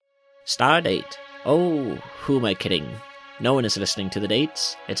Stardate. Oh, who am I kidding? No one is listening to the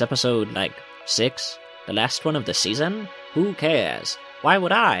dates. It's episode, 6? The last one of the season? Who cares? Why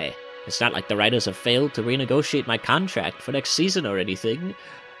would I? It's not like the writers have failed to renegotiate my contract for next season or anything,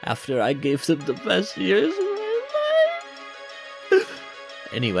 after I gave them the best years of my life.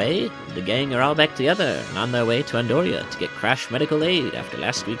 Anyway, the gang are all back together and on their way to Andoria to get Crash medical aid after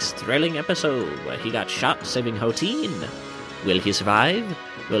last week's thrilling episode where he got shot saving Hoteen. Will he survive?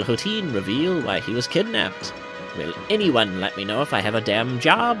 Will Hoteen reveal why he was kidnapped? Will anyone let me know if I have a damn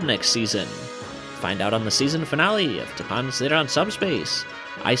job next season? Find out on the season finale of Tapans There on Subspace.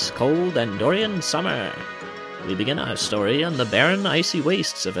 Ice-cold Andorian summer. We begin our story on the barren, icy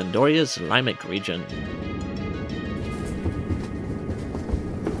wastes of Andoria's Limerick region.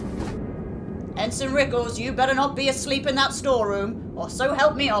 Ensign Rickles, you better not be asleep in that storeroom, or so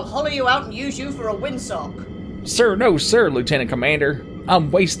help me, I'll hollow you out and use you for a windsock. Sir, no sir, Lieutenant Commander.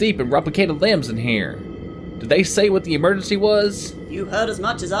 I'm waist deep in replicated limbs in here. Did they say what the emergency was? You heard as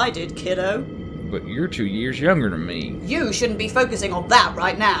much as I did, kiddo. But you're 2 years younger than me. You shouldn't be focusing on that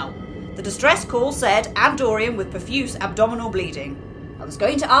right now. The distress call said Andorian with profuse abdominal bleeding. I was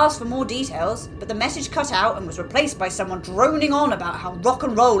going to ask for more details, but the message cut out and was replaced by someone droning on about how rock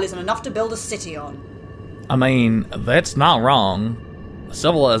and roll isn't enough to build a city on. I mean, that's not wrong.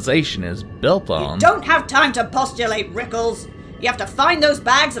 Civilization is built on... You don't have time to postulate, Rickles. You have to find those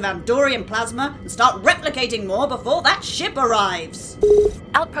bags of Andorian plasma and start replicating more before that ship arrives.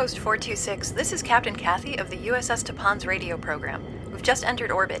 Outpost 426, this is Captain Kathy of the USS Tapans radio program. We've just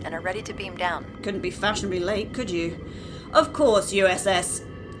entered orbit and are ready to beam down. Couldn't be fashionably late, could you? Of course, USS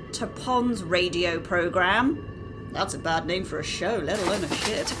Tapans radio program. That's a bad name for a show, let alone a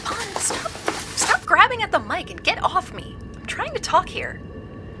ship. Tapans, stop grabbing at the mic and get off me. I'm trying to talk here.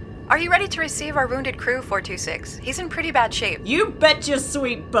 Are you ready to receive our wounded crew, 426? He's in pretty bad shape. You bet your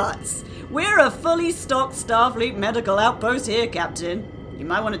sweet butts. We're a fully stocked Starfleet medical outpost here, Captain. You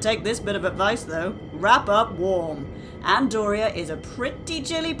might want to take this bit of advice, though. Wrap up warm. Andoria is a pretty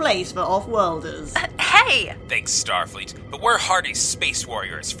chilly place for off-worlders. Hey! Thanks, Starfleet, but we're hardy space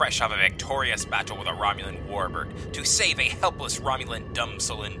warriors fresh off a victorious battle with a Romulan warbird to save a helpless Romulan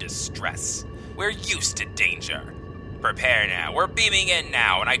damsel in distress. We're used to danger. Prepare now. We're beaming in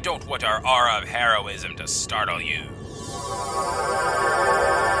now, and I don't want our aura of heroism to startle you.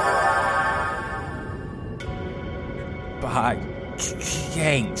 By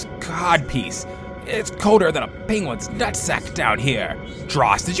Kang's codpiece. It's colder than a penguin's nutsack down here.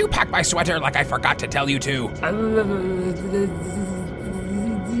 Dross, did you pack my sweater like I forgot to tell you to?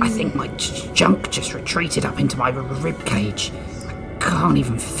 I think my junk just retreated up into my rib cage. I can't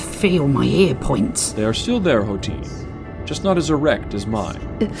even feel my ear points. They are still there, Hoteen. Just not as erect as mine.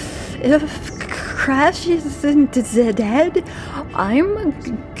 If Crash isn't dead, I'm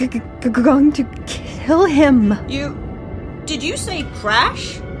going to kill him. Did you say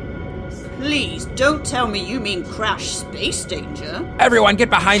Crash? Please, don't tell me you mean Crash Space Danger. Everyone get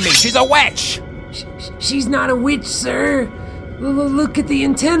behind me, she's a witch! She's not a witch, sir. Look at the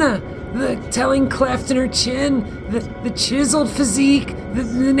antenna, the telling cleft in her chin, the chiseled physique,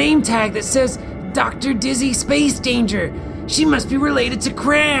 the name tag that says Dr. Dizzy Space Danger. She must be related to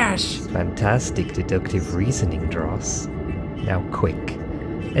Crash. Fantastic deductive reasoning, Dross. Now quick,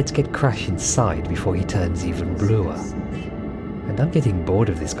 let's get Crash inside before he turns even bluer. And I'm getting bored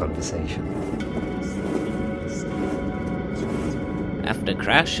of this conversation. After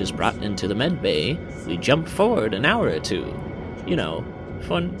Crash is brought into the med bay, we jump forward an hour or two. You know,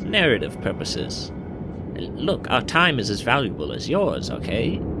 for narrative purposes. Look, our time is as valuable as yours,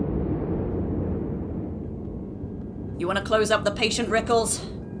 okay? You want to close up the patient, Rickles?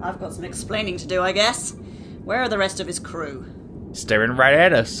 I've got some explaining to do, I guess. Where are the rest of his crew? Staring right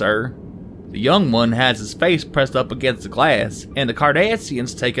at us, sir. The young one has his face pressed up against the glass, and the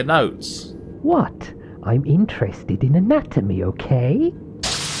Cardassians taking notes. What? I'm interested in anatomy, okay?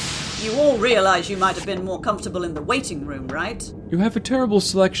 You all realize you might have been more comfortable in the waiting room, right? You have a terrible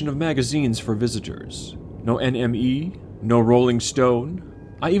selection of magazines for visitors. No NME, no Rolling Stone.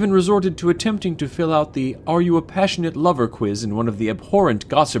 I even resorted to attempting to fill out the Are You a Passionate Lover quiz in one of the abhorrent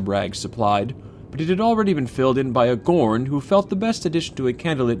gossip rags supplied, but it had already been filled in by a Gorn who felt the best addition to a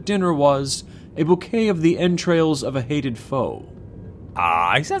candlelit dinner was a bouquet of the entrails of a hated foe.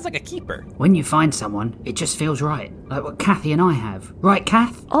 He sounds like a keeper. When you find someone, it just feels right, like what Kathy and I have. Right,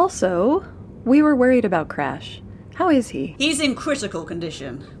 Kath? Also, we were worried about Crash. How is he? He's in critical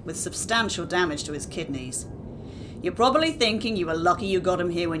condition, with substantial damage to his kidneys. You're probably thinking you were lucky you got him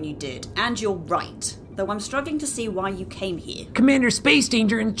here when you did, and you're right. though I'm struggling to see why you came here. Commander Space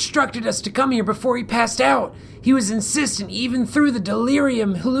Danger instructed us to come here before he passed out. He was insistent even through the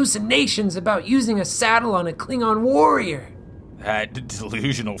delirium hallucinations about using a saddle on a Klingon warrior. That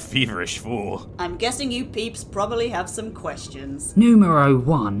delusional, feverish fool. I'm guessing you peeps probably have some questions. Numero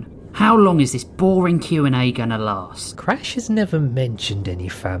 1. How long is this boring Q&A gonna last? Crash has never mentioned any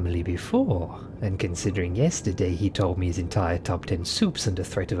family before, and considering yesterday he told me his entire top 10 soup's under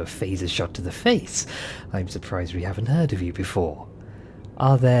threat of a phaser shot to the face, I'm surprised we haven't heard of you before.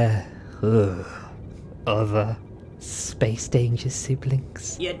 Are there, other Space Danger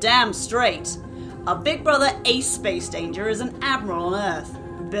siblings? You're damn straight. Our big brother Ace Space Danger is an admiral on Earth.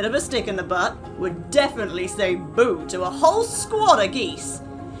 Bit of a stick in the butt, would definitely say boo to a whole squad of geese.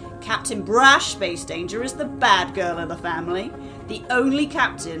 Captain Brash Space Danger is the bad girl of the family, the only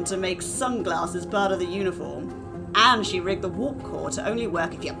captain to make sunglasses part of the uniform. And she rigged the warp core to only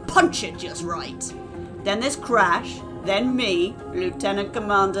work if you punch it just right. Then there's Crash, then me, Lieutenant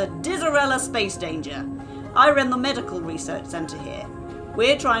Commander Dizarella Space Danger. I run the medical research center here.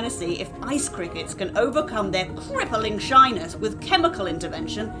 We're trying to see if ice crickets can overcome their crippling shyness with chemical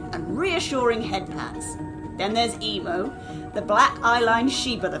intervention and reassuring head pats. Then there's Emo, the black eyeline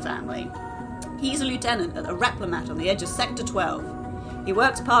sheep of the family. He's a lieutenant at the Replimat on the edge of Sector 12. He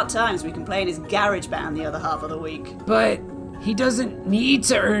works part-time so we can play in his garage band the other half of the week. But he doesn't need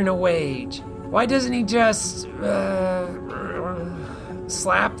to earn a wage. Why doesn't he just,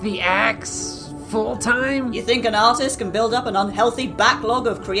 slap the axe full-time? You think an artist can build up an unhealthy backlog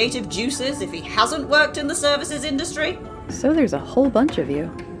of creative juices if he hasn't worked in the services industry? So there's a whole bunch of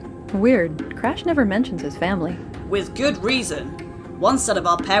you. Weird. Crash never mentions his family. With good reason. One set of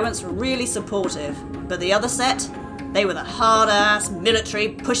our parents were really supportive, but the other set, they were the hard-ass,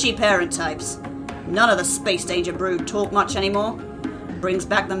 military, pushy parent types. None of the Space Danger brood talk much anymore. Brings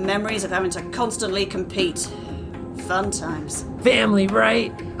back the memories of having to constantly compete. Fun times. Family,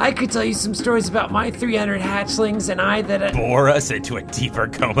 right? I could tell you some stories about my 300 hatchlings and I that... Bore us into a deeper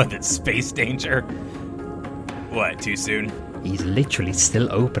coma than Space Danger? What, too soon? He's literally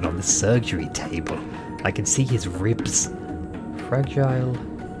still open on the surgery table. I can see his ribs. Fragile,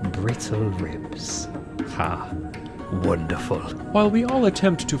 brittle ribs. Ha. Wonderful. While we all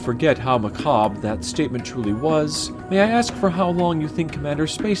attempt to forget how macabre that statement truly was, may I ask for how long you think Commander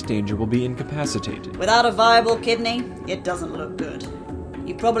Space Danger will be incapacitated? Without a viable kidney, it doesn't look good.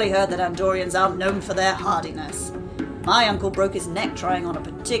 You've probably heard that Andorians aren't known for their hardiness. My uncle broke his neck trying on a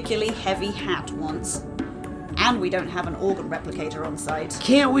particularly heavy hat once. And we don't have an organ replicator on site.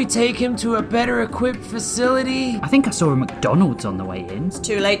 Can't we take him to a better equipped facility? I think I saw a McDonald's on the way in. It's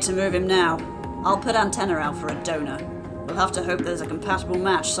too late to move him now. I'll put antenna out for a donor. We'll have to hope there's a compatible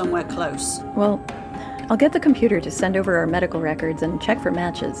match somewhere close. Well, I'll get the computer to send over our medical records and check for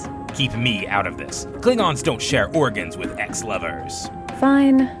matches. Keep me out of this. Klingons don't share organs with ex-lovers.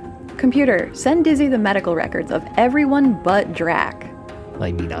 Fine. Computer, send Dizzy the medical records of everyone but Drac.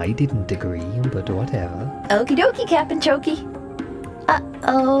 I mean, I didn't agree, but whatever. Okie dokie, Captain Chokey.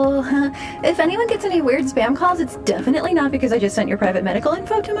 Uh-oh. If anyone gets any weird spam calls, it's definitely not because I just sent your private medical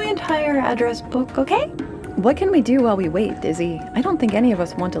info to my entire address book, okay? What can we do while we wait, Dizzy? I don't think any of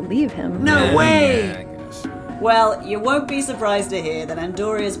us want to leave him. No way! Well, you won't be surprised to hear that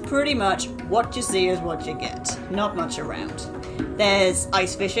Andoria's pretty much what you see is what you get. Not much around. There's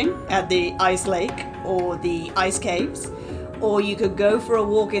ice fishing at the ice lake or the ice caves. Or you could go for a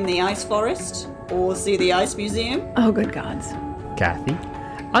walk in the ice forest, or see the ice museum. Oh, good gods. Kathy,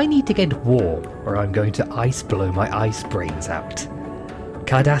 I need to get warm, or I'm going to ice blow my ice brains out.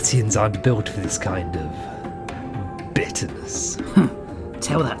 Cardassians aren't built for this kind of bitterness.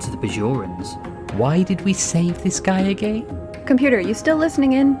 Tell that to the Bajorans. Why did we save this guy again? Computer, you still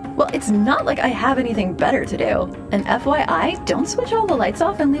listening in? Well, it's not like I have anything better to do. And FYI, don't switch all the lights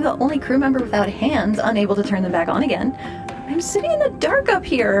off and leave the only crew member without hands unable to turn them back on again. I'm sitting in the dark up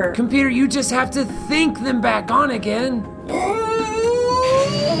here. Computer, you just have to think them back on again.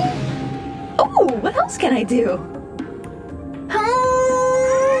 Oh, what else can I do?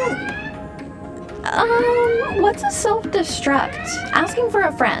 What's a self-destruct? Asking for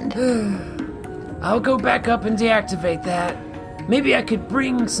a friend. I'll go back up and deactivate that. Maybe I could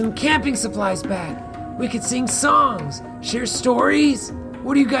bring some camping supplies back. We could sing songs, share stories.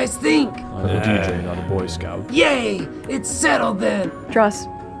 What do you guys think? I'm a DJ, not a Boy Scout. Yay! It's settled then! Dross,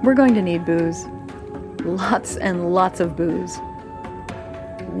 we're going to need booze. Lots and lots of booze.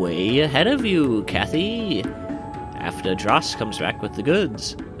 Way ahead of you, Kathy. After Dross comes back with the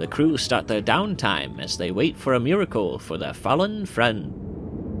goods, the crew start their downtime as they wait for a miracle for their fallen friend.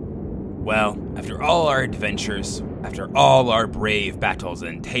 Well, after all our adventures, after all our brave battles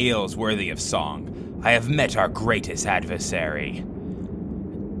and tales worthy of song, I have met our greatest adversary.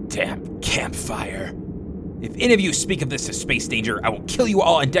 Damn campfire. If any of you speak of this to Space Danger, I will kill you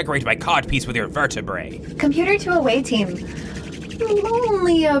all and decorate my codpiece with your vertebrae. Computer to away team.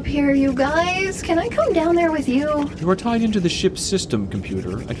 Lonely up here, you guys. Can I come down there with you? You are tied into the ship's system,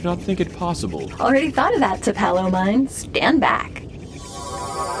 Computer. I do not think it possible. Already thought of that, Tapalo mine. Stand back.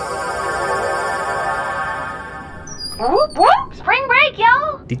 Whoop whoop! Spring break,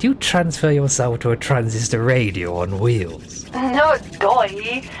 y'all! Did you transfer yourself to a transistor radio on wheels? No,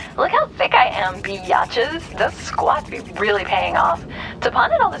 doy. Look how thick I am, biatches. Those squats be really paying off. Tapan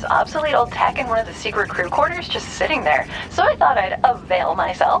had all this obsolete old tech in one of the secret crew quarters just sitting there, so I thought I'd avail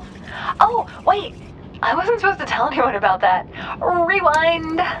myself. Oh, wait. I wasn't supposed to tell anyone about that.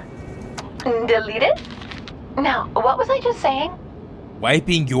 Rewind. Delete it. Now, what was I just saying?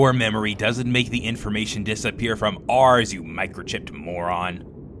 Wiping your memory doesn't make the information disappear from ours, you microchipped moron.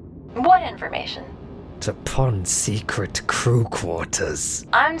 What information? Tapon secret crew quarters.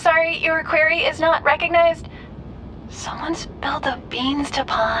 I'm sorry, your query is not recognized. Someone spilled the beans,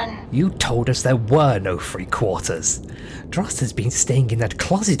 Tapan. You told us there were no free quarters. Dross has been staying in that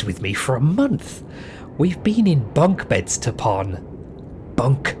closet with me for a month. We've been in bunk beds, Tapon.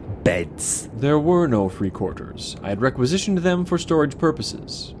 Bunk beds. There were no free quarters. I had requisitioned them for storage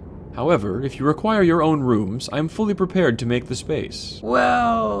purposes. However, if you require your own rooms, I am fully prepared to make the space.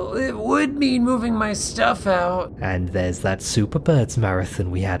 Well, it would mean moving my stuff out. And there's that Superbirds marathon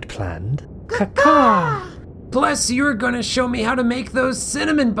we had planned. Caca! Plus, you're gonna show me how to make those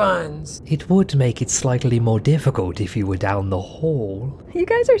cinnamon buns. It would make it slightly more difficult if you were down the hall. You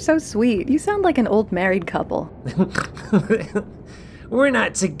guys are so sweet. You sound like an old married couple. We're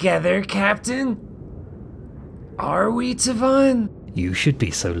not together, Captain. Are we, Tavon? You should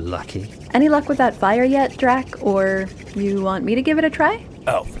be so lucky. Any luck with that fire yet, Drac? Or you want me to give it a try?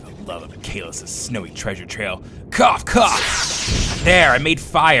 Oh, for the love of Kalis' snowy treasure trail. Cough, cough! There, I made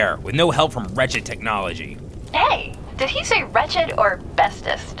fire, with no help from wretched technology. Hey, did he say wretched or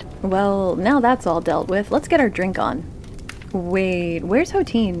bestest? Well, now that's all dealt with. Let's get our drink on. Wait, where's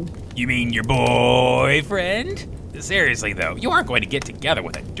Hotine? You mean your boyfriend? Seriously, though, you aren't going to get together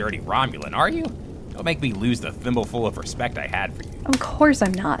with a dirty Romulan, are you? Don't make me lose the thimbleful of respect I had for you. Of course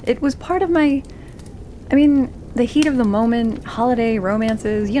I'm not. It was part of my... the heat of the moment, holiday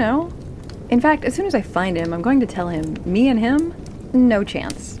romances, you know? In fact, as soon as I find him, I'm going to tell him, me and him, no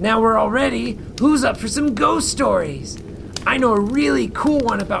chance. Now we're all ready. Who's up for some ghost stories? I know a really cool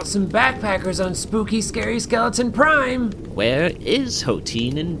one about some backpackers on spooky, scary Skeleton Prime. Where is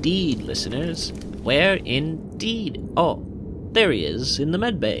Hotine indeed, listeners? Where indeed? Oh, there he is, in the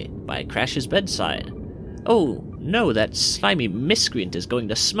medbay, by Crash's bedside. Oh, no, that slimy miscreant is going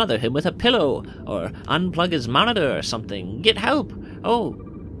to smother him with a pillow, or unplug his monitor or something. Get help! Oh,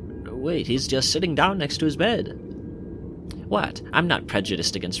 wait, he's just sitting down next to his bed. What? I'm not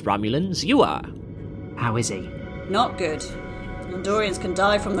prejudiced against Romulans, you are. How is he? Not good. Andorians can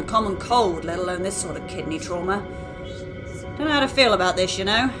die from the common cold, let alone this sort of kidney trauma. Don't know how to feel about this, you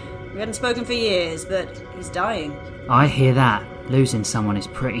know. We hadn't spoken for years, but he's dying. I hear that. Losing someone is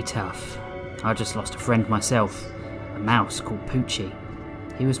pretty tough. I just lost a friend myself. A mouse called Poochie.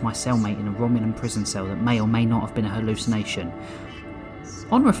 He was my cellmate in a Romulan prison cell that may or may not have been a hallucination.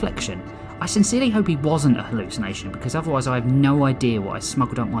 On reflection, I sincerely hope he wasn't a hallucination, because otherwise I have no idea what I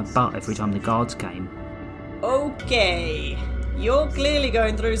smuggled up my butt every time the guards came. Okay, you're clearly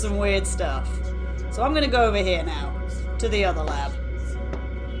going through some weird stuff. So I'm going to go over here now, to the other lab.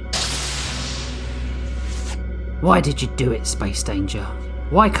 Why did you do it, Space Danger?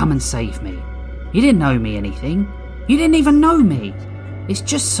 Why come and save me? You didn't owe me anything. You didn't even know me. It's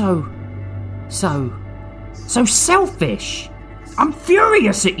just so selfish. I'm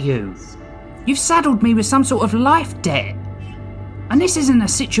furious at you. You've saddled me with some sort of life debt. And this isn't a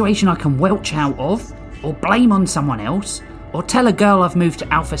situation I can welch out of, or blame on someone else, or tell a girl I've moved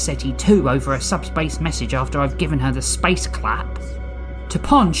to Alpha Ceti 2 over a subspace message after I've given her the space clap.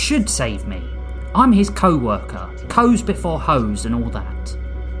 Tapon should save me. I'm his co-worker, co's before hoes and all that.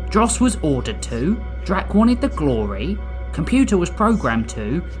 Dross was ordered to, Drac wanted the glory, Computer was programmed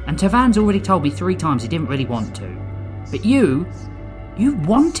to, and Tavan's already told me 3 times he didn't really want to. But you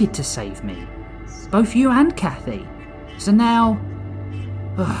wanted to save me. Both you and Kathy. So now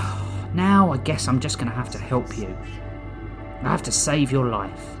I guess I'm just gonna have to help you. I have to save your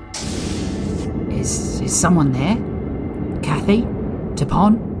life. Is someone there? Kathy?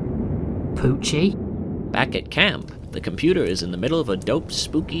 Tapon? Poochie? Back at camp, the computer is in the middle of a dope,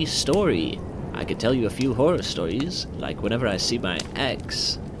 spooky story. I could tell you a few horror stories, like whenever I see my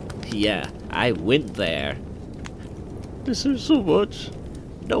ex. Yeah, I went there. Miss her so much.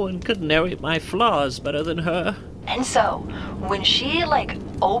 No one could narrate my flaws better than her. And so, when she,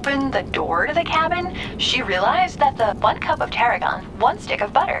 opened the door to the cabin, she realized that the 1 cup of tarragon, 1 stick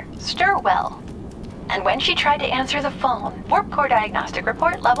of butter, stir well. And when she tried to answer the phone, Warp Core Diagnostic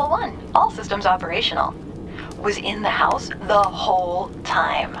Report Level 1, all systems operational, was in the house the whole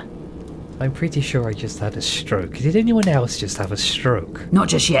time. I'm pretty sure I just had a stroke. Did anyone else just have a stroke? Not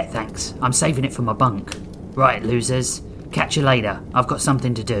just yet, thanks. I'm saving it for my bunk. Right, losers. Catch you later. I've got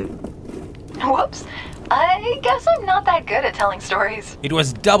something to do. Whoops. I guess I'm not that good at telling stories. It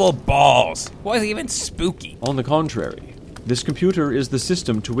was double balls. It wasn't even spooky. On the contrary, this computer is the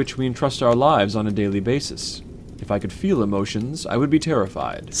system to which we entrust our lives on a daily basis. If I could feel emotions, I would be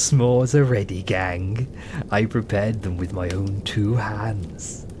terrified. S'mores are ready, gang. I prepared them with my own 2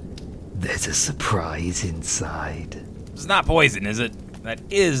 hands. There's a surprise inside. It's not poison, is it? That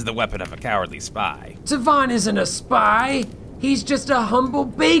is the weapon of a cowardly spy. Tavon isn't a spy. He's just a humble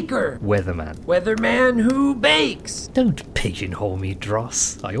baker. Weatherman. Weatherman who bakes. Don't pigeonhole me,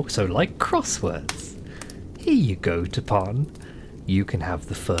 Dross. I also like crosswords. Here you go, Tapan. You can have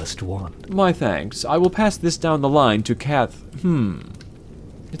the first one. My thanks. I will pass this down the line to Kath.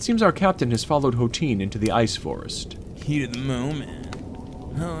 It seems our captain has followed Hoteen into the ice forest. Heat of the moment.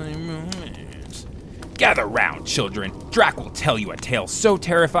 Holy moments. Gather round, children. Drac will tell you a tale so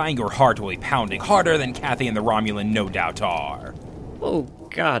terrifying your heart will be pounding harder than Kathy and the Romulan no doubt are. Oh,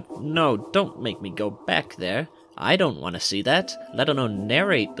 God, no, don't make me go back there. I don't want to see that, let alone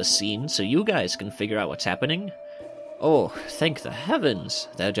narrate the scene so you guys can figure out what's happening. Oh, thank the heavens,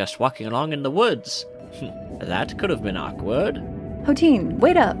 they're just walking along in the woods. That could have been awkward. Hoteen,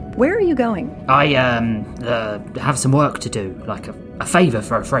 wait up. Where are you going? I, have some work to do, like a favour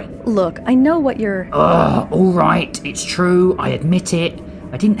for a friend. Look, I know what you're... Alright, it's true, I admit it.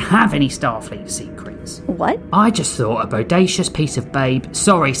 I didn't have any Starfleet secrets. What? I just thought a bodacious piece of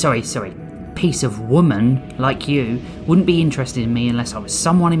piece of woman like you wouldn't be interested in me unless I was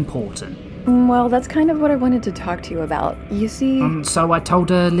someone important. Well, that's kind of what I wanted to talk to you about. You see... So I told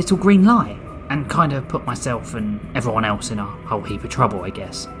a little green lie. And kind of put myself and everyone else in a whole heap of trouble, I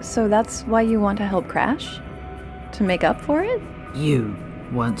guess. So that's why you want to help Crash? To make up for it? You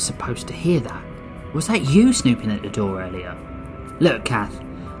weren't supposed to hear that. Was that you snooping at the door earlier? Look, Kath,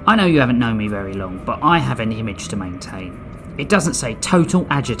 I know you haven't known me very long, but I have an image to maintain. It doesn't say total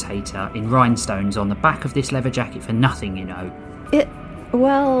agitator in rhinestones on the back of this leather jacket for nothing, you know.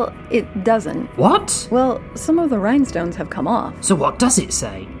 Well, it doesn't. What? Well, some of the rhinestones have come off. So what does it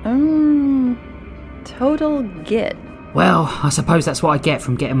say? Total git. Well, I suppose that's what I get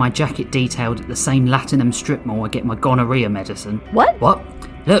from getting my jacket detailed at the same Latinum strip mall I get my gonorrhea medicine. What? What?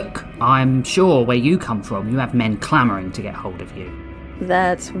 Look, I'm sure where you come from, you have men clamouring to get hold of you.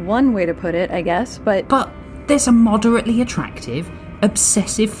 That's one way to put it, I guess, but... But there's a moderately attractive,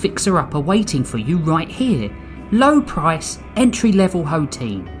 obsessive fixer-upper waiting for you right here. Low price, entry-level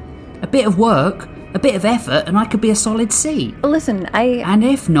Hoteen. A bit of work, a bit of effort, and I could be a solid C. Listen, And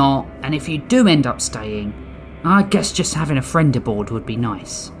if not, and if you do end up staying, I guess just having a friend aboard would be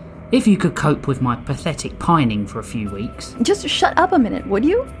nice. If you could cope with my pathetic pining for a few weeks. Just shut up a minute, would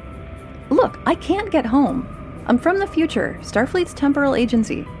you? Look, I can't get home. I'm from the future, Starfleet's temporal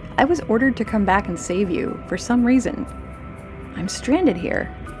agency. I was ordered to come back and save you, for some reason. I'm stranded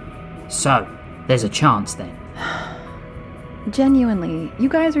here. So, there's a chance then. Genuinely, you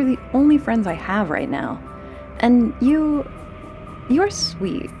guys are the only friends I have right now. And you're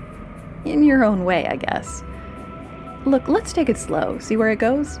sweet. In your own way, I guess. Look, let's take it slow, see where it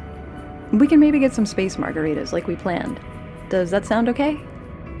goes? We can maybe get some space margaritas like we planned. Does that sound okay?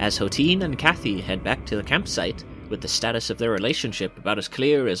 As Hoteen and Kathy head back to the campsite, with the status of their relationship about as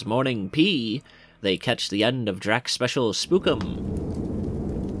clear as morning pea, they catch the end of Drac's special Spookum.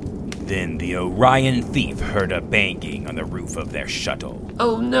 Then the Orion thief heard a banging on the roof of their shuttle.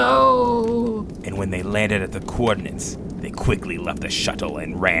 Oh no! And when they landed at the coordinates, they quickly left the shuttle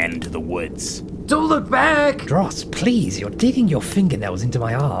and ran to the woods. Don't look back! Dross, please, you're digging your fingernails into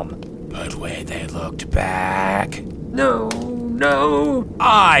my arm. But when they looked back... No!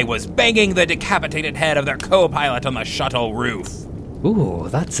 I was banging the decapitated head of their co-pilot on the shuttle roof. Ooh,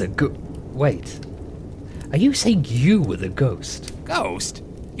 that's a good... Wait. Are you saying you were the ghost? Ghost?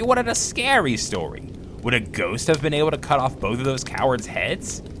 You wanted a scary story. Would a ghost have been able to cut off both of those cowards'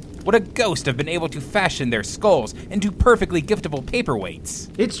 heads? Would a ghost have been able to fashion their skulls into perfectly giftable paperweights?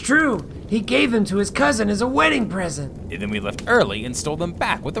 It's true. He gave them to his cousin as a wedding present. And then we left early and stole them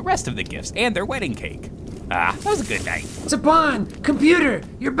back with the rest of the gifts and their wedding cake. That was a good night. Tapan, computer,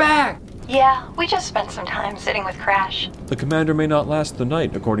 you're back. Yeah, we just spent some time sitting with Crash. The commander may not last the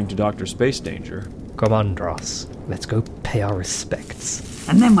night, according to Dr. Space Danger. Come on, Dross. Let's go pay our respects.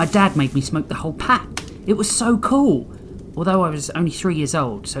 And then my dad made me smoke the whole pack. It was so cool. Although I was only 3 years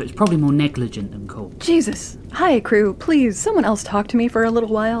old, so it's probably more negligent than cool. Jesus. Hi, crew. Please, someone else talk to me for a little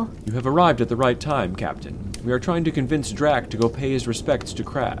while. You have arrived at the right time, Captain. We are trying to convince Drac to go pay his respects to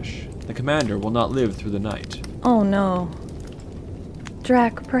Crash. The commander will not live through the night. Oh no.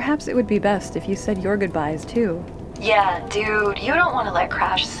 Drac, perhaps it would be best if you said your goodbyes too. Yeah, dude, you don't want to let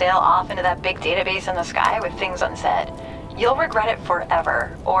Crash sail off into that big database in the sky with things unsaid. You'll regret it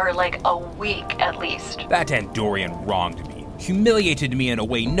forever, or like a week at least. That Andorian wronged me, humiliated me in a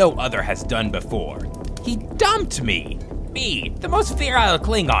way no other has done before. He dumped me! Me, the most virile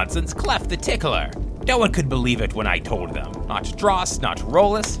Klingon since Clef the Tickler. No one could believe it when I told them. Not Dross, not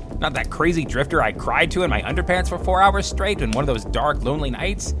Rolus, not that crazy drifter I cried to in my underpants for 4 hours straight in one of those dark, lonely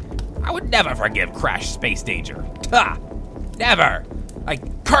nights. I would never forgive Crash Space Danger. Ha! Never! I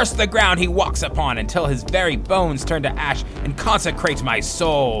curse the ground he walks upon until his very bones turn to ash and consecrate my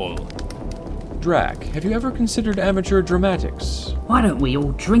soul. Drac, have you ever considered amateur dramatics? Why don't we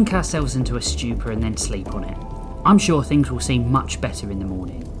all drink ourselves into a stupor and then sleep on it? I'm sure things will seem much better in the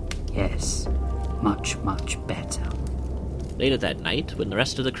morning. Yes, much, much better. Later that night, when the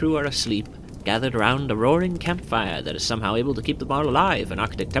rest of the crew are asleep, gathered around a roaring campfire that is somehow able to keep them all alive in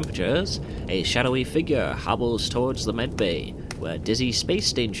Arctic temperatures, a shadowy figure hobbles towards the medbay, where Dizzy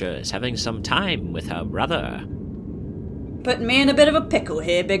Space Danger is having some time with her brother. Putting me in a bit of a pickle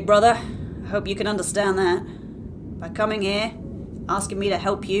here, big brother. I hope you can understand that. By coming here, asking me to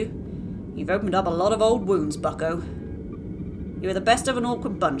help you, you've opened up a lot of old wounds, bucko. You were the best of an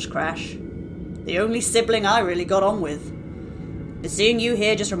awkward bunch, Crash. The only sibling I really got on with. But seeing you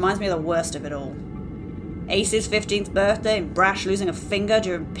here just reminds me of the worst of it all. Ace's 15th birthday and Brash losing a finger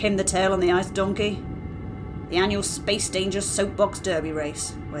during Pin the Tail on the Ice Donkey. The annual Space Danger Soapbox Derby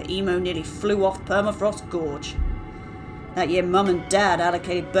race, where Emo nearly flew off Permafrost Gorge. That year Mum and Dad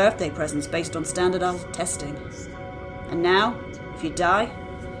allocated birthday presents based on standardized testing. And now, if you die,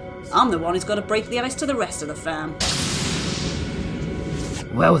 I'm the one who's got to break the ice to the rest of the fam.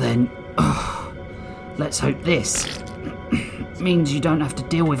 Well then, let's hope this means you don't have to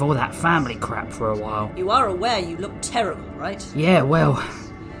deal with all that family crap for a while. You are aware you look terrible, right? Yeah, well,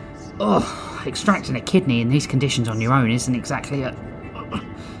 extracting a kidney in these conditions on your own isn't exactly a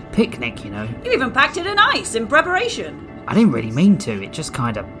picnic, you know. You even packed it in ice in preparation. I didn't really mean to, it just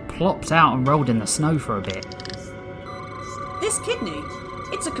kind of plopped out and rolled in the snow for a bit. This kidney,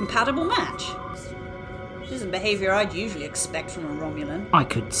 it's a compatible match. This isn't behaviour I'd usually expect from a Romulan. I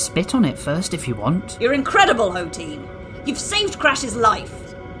could spit on it first if you want. You're incredible, Hotine. You've saved Crash's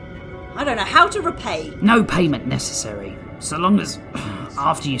life. I don't know how to repay. No payment necessary. So long as,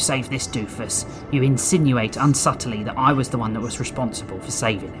 after you save this doofus, you insinuate unsubtly that I was the one that was responsible for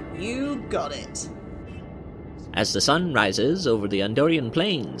saving him. You got it. As the sun rises over the Andorian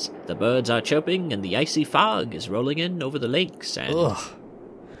plains, the birds are chirping and the icy fog is rolling in over the lakes and... Ugh.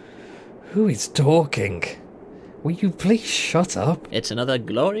 Who is talking? Will you please shut up? It's another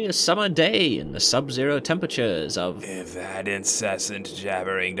glorious summer day in the sub-zero temperatures of... If that incessant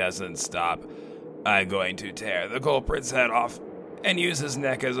jabbering doesn't stop, I'm going to tear the culprit's head off and use his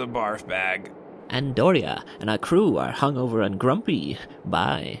neck as a barf bag. Andoria and her crew are hungover and grumpy.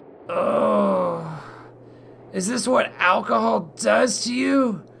 Bye. Oh, is this what alcohol does to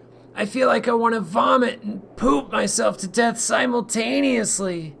you? I feel like I want to vomit and poop myself to death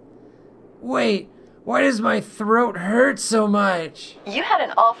simultaneously. Wait, why does my throat hurt so much? You had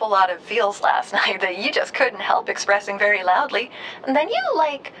an awful lot of feels last night that you just couldn't help expressing very loudly. And then you,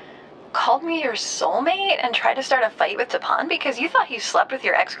 called me your soulmate and tried to start a fight with Tapan because you thought you slept with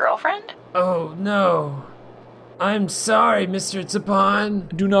your ex-girlfriend? Oh, no. I'm sorry, Mr.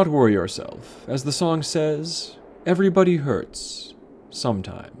 Tapan. Do not worry yourself. As the song says, everybody hurts.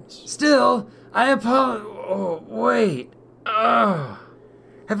 Sometimes. Still, I apologize. Oh, wait.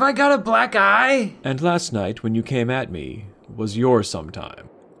 Have I got a black eye? And last night, when you came at me, was your sometime.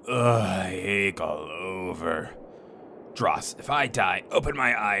 I ache all over. Dross, if I die, open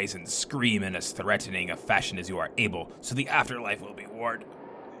my eyes and scream in as threatening a fashion as you are able, so the afterlife will be warned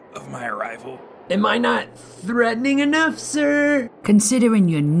of my arrival. Am I not threatening enough, sir? Considering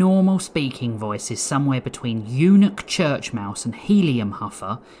your normal speaking voice is somewhere between eunuch church mouse and helium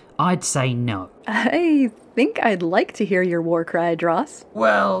huffer, I'd say no. I think I'd like to hear your war cry, Dross.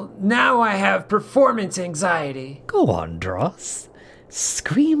 Well, now I have performance anxiety. Go on, Dross.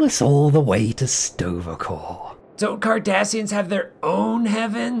 Scream us all the way to Stovercore. Don't Cardassians have their own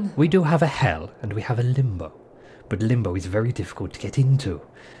heaven? We do have a hell, and we have a limbo. But limbo is very difficult to get into.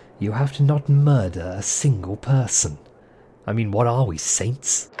 You have to not murder a single person. I mean, what are we,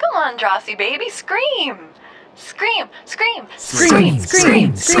 saints? Come on, Drossie baby, scream! Scream! Scream! Scream,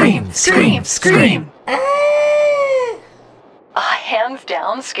 scream, scream, scream, scream. Hands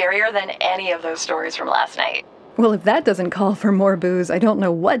down, scarier than any of those stories from last night. Well, if that doesn't call for more booze, I don't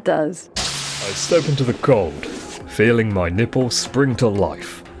know what does. I step into the cold, feeling my nipples spring to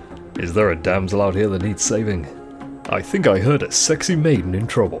life. Is there a damsel out here that needs saving? I think I heard a sexy maiden in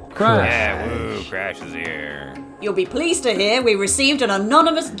trouble. Yeah, woo, Crash is here. You'll be pleased to hear we received an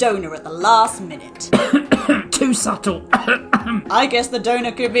anonymous donor at the last minute. Too subtle. I guess the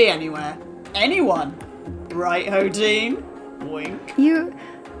donor could be anywhere. Anyone. Right, Hodine? Wink. You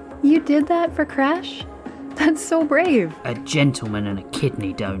did that for Crash? That's so brave. A gentleman and a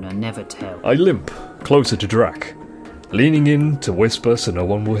kidney donor never tell. I limp closer to Drac, leaning in to whisper so no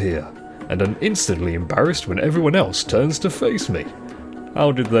one will hear, and am instantly embarrassed when everyone else turns to face me.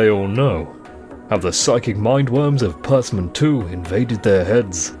 How did they all know? Have the psychic mindworms of Persimmon 2 invaded their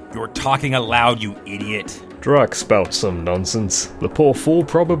heads? You're talking aloud, you idiot. Drac spouts some nonsense. The poor fool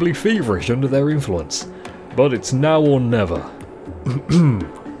probably feverish under their influence. But it's now or never.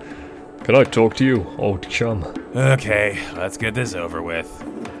 Can I talk to you, old chum? Okay, let's get this over with.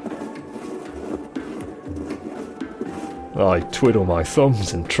 I twiddle my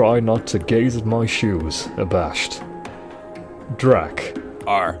thumbs and try not to gaze at my shoes, abashed. Drac.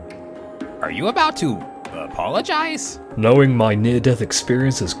 Are you about to apologize? Knowing my near-death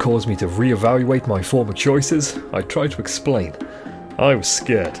experience has caused me to reevaluate my former choices, I tried to explain. I was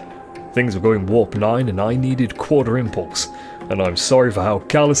scared. Things were going warp 9 and I needed quarter impulse, and I'm sorry for how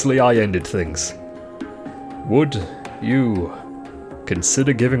callously I ended things. Would you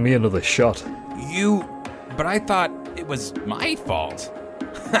consider giving me another shot? But I thought it was my fault.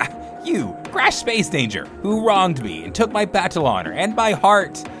 You, Crash Space Danger, who wronged me and took my battle honor and my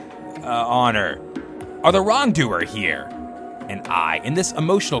heart honor, are the wrongdoer here. And I, in this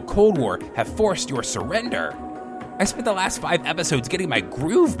emotional Cold War, have forced your surrender. I spent the last 5 episodes getting my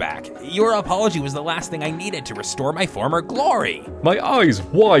groove back. Your apology was the last thing I needed to restore my former glory. My eyes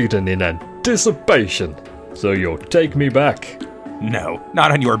widen in anticipation. So you'll take me back? No,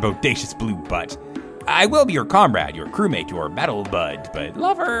 not on your bodacious blue butt. I will be your comrade, your crewmate, your battle bud, but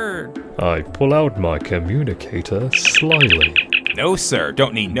lover. I pull out my communicator slyly. No, sir.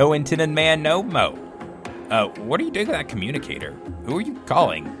 Don't need no antenna man, no mo. What are you doing with that communicator? Who are you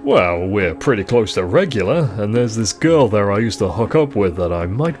calling? Well, we're pretty close to regular, and there's this girl there I used to hook up with that I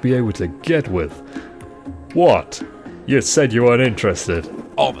might be able to get with. What? You said you weren't interested.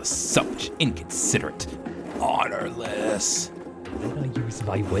 All the so much inconsiderate, honorless. Then I use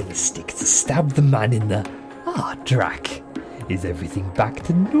my weather stick to stab the man in the... Drac. Is everything back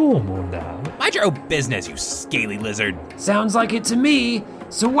to normal now? Mind your own business, you scaly lizard. Sounds like it to me.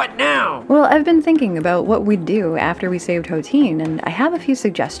 So what now? Well, I've been thinking about what we'd do after we saved Hotine, and I have a few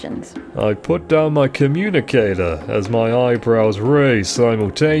suggestions. I put down my communicator as my eyebrows raise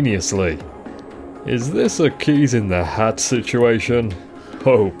simultaneously. Is this a keys in the hat situation?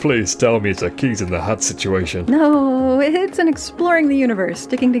 Oh, please tell me it's a keys in the hat situation. No, it's an exploring the universe,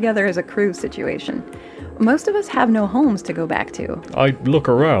 sticking together as a crew situation. Most of us have no homes to go back to. I look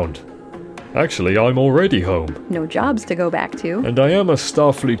around. Actually, I'm already home. No jobs to go back to. And I am a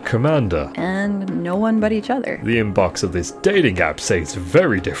Starfleet commander. And no one but each other. The inbox of this dating app says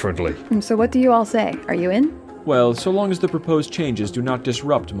very differently. So what do you all say? Are you in? Well, so long as the proposed changes do not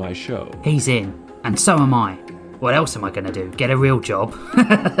disrupt my show. He's in, and so am I. What else am I going to do? Get a real job?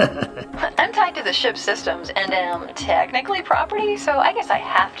 I'm tied to the ship's systems and am technically property, so I guess I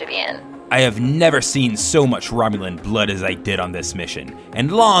have to be in. I have never seen so much Romulan blood as I did on this mission,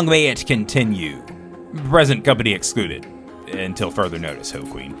 and long may it continue. Present company excluded. Until further notice, Ho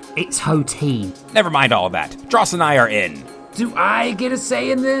Queen. It's Hotine. Never mind all of that. Dross and I are in. Do I get a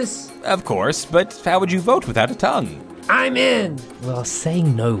say in this? Of course, but how would you vote without a tongue? I'm in. Well,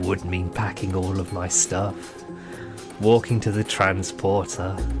 saying no would mean packing all of my stuff. Walking to the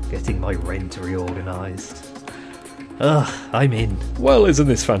transporter, getting my rent reorganised. I'm in. Well, isn't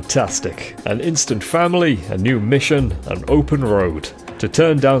this fantastic? An instant family, a new mission, an open road. To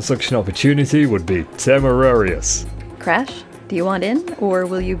turn down such an opportunity would be temerarious. Crash, do you want in, or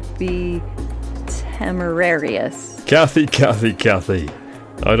will you be temerarious? Kathy.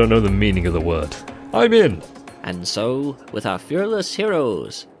 I don't know the meaning of the word. I'm in. And so, with our fearless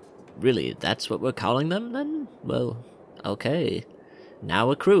heroes. Really, that's what we're calling them, then? Well, okay.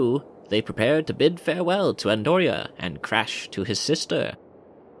 Now a crew, they prepared to bid farewell to Andoria and Crash to his sister.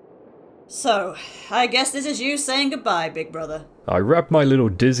 So, I guess this is you saying goodbye, big brother. I wrap my little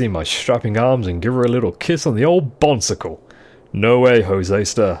Dizzy in my strapping arms and give her a little kiss on the old bonsicle. No way, Jose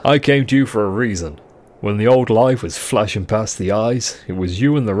Star. I came to you for a reason. When the old life was flashing past the eyes, it was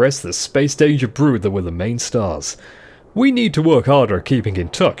you and the rest of the Space Danger brood that were the main stars. We need to work harder at keeping in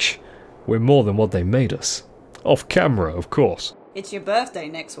touch. We're more than what they made us. Off camera, of course. It's your birthday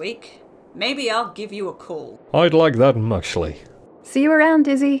next week. Maybe I'll give you a call. I'd like that muchly. See you around,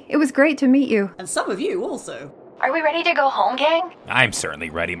 Dizzy. It was great to meet you. And some of you also. Are we ready to go home, gang? I'm certainly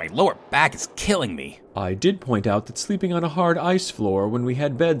ready. My lower back is killing me. I did point out that sleeping on a hard ice floor when we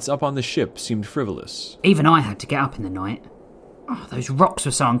had beds up on the ship seemed frivolous. Even I had to get up in the night. Oh, those rocks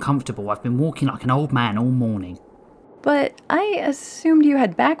were so uncomfortable. I've been walking like an old man all morning. But I assumed you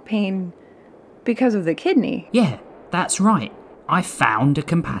had back pain because of the kidney. Yeah, that's right. I found a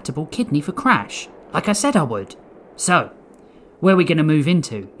compatible kidney for Crash, like I said I would. So, where are we going to move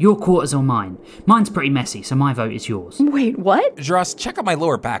into? Your quarters or mine? Mine's pretty messy, so my vote is yours. Wait, what? Dross, check out my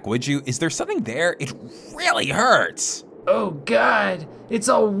lower back, would you? Is there something there? It really hurts. Oh, God. It's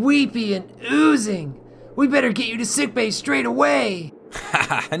all weepy and oozing. We better get you to sickbay straight away.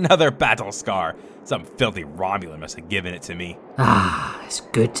 Haha, another battle scar. Some filthy Romulan must have given it to me. Ah, it's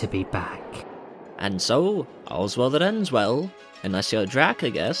good to be back. And so, all's well that ends well. Unless you're Drac, I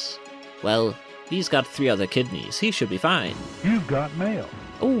guess. Well, he's got 3 other kidneys. He should be fine. You've got mail.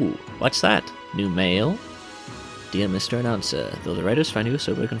 Ooh, what's that? New mail? Dear Mr. Announcer, though the writers find you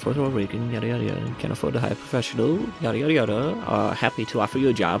so we can afford to working, yada yada yada, can't afford to hire a professional, yada yada yada, are happy to offer you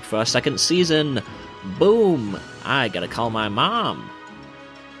a job for a 2nd season. Boom! I gotta call my mom.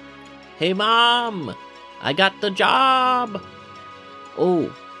 Hey Mom! I got the job!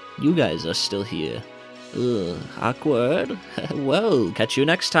 Oh, you guys are still here. Ugh, awkward. Well, catch you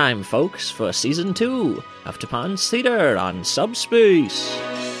next time, folks, for Season 2 of Tapon's Theater on Subspace.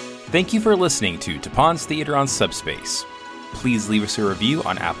 Thank you for listening to Tapon's Theater on Subspace. Please leave us a review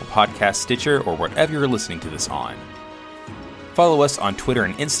on Apple Podcasts, Stitcher, or whatever you're listening to this on. Follow us on Twitter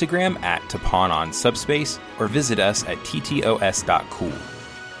and Instagram at Tapon on Subspace, or visit us at ttos.cool.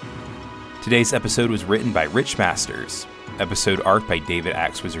 Today's episode was written by Rich Masters, episode art by David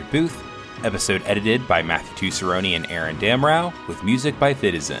Axwizard Booth, episode edited by Matthew Tuceroni and Aaron Damrow, with music by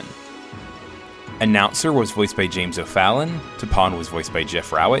Citizen. Announcer was voiced by James O'Fallon, Tapon was voiced by Jeff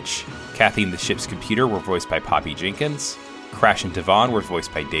Rowich, Kathy and the Ship's Computer were voiced by Poppy Jenkins, Crash and Devon were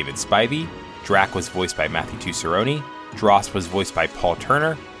voiced by David Spivey, Drac was voiced by Matthew Tuceroni, Dross was voiced by Paul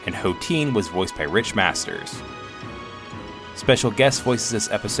Turner, and Hotine was voiced by Rich Masters. Special guest voices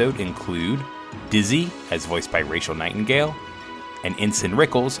this episode include Dizzy, as voiced by Rachel Nightingale, and Ensign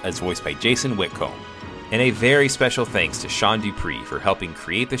Rickles, as voiced by Jason Whitcomb. And a very special thanks to Sean Dupree for helping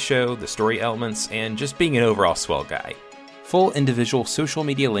create the show, the story elements, and just being an overall swell guy. Full individual social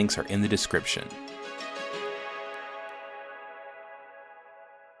media links are in the description.